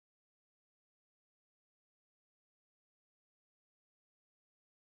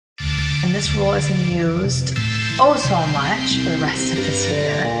and this rule isn't used oh so much for the rest of this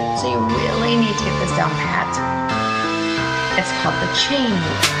year. So you really need to get this down pat. It's called the chain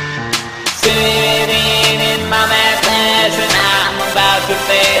rule. Sitting in my math class and I'm about to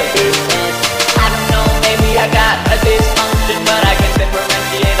fail this test. I don't know, maybe I got a dysfunction, but I can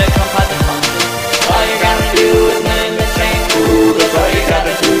differentiate a composite function. All you gotta do is learn the chain rule. That's all you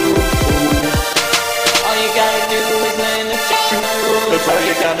gotta do. All you gotta do is learn the chain rule. That's all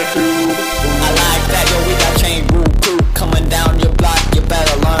you gotta do. I like that, yo, we got chain rule crew coming down your block. You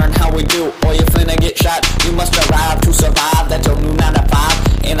better learn how we do, or you're finna get shot. You must arrive to survive. That's your new 9 to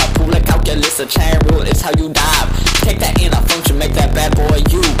 5. In a pool of calculus, a chain rule is how you dive. Take that inner function, make that bad boy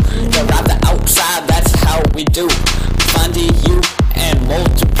you. Derive the outside, that's how we do. Find the u and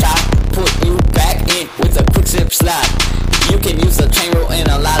multiply. Put you back in with a quick zip slide. You can use the chain rule in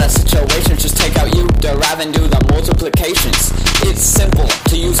a lot of situations. Just take out you, derive and do the multiplications. It's simple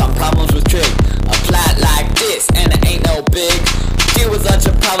to use on problems with trig. Apply it like this and it ain't no big. Deal with lots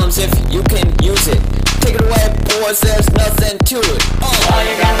of problems if you can use it. Take it away, boys, there's nothing to it. All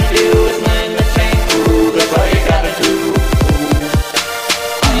you gotta do is learn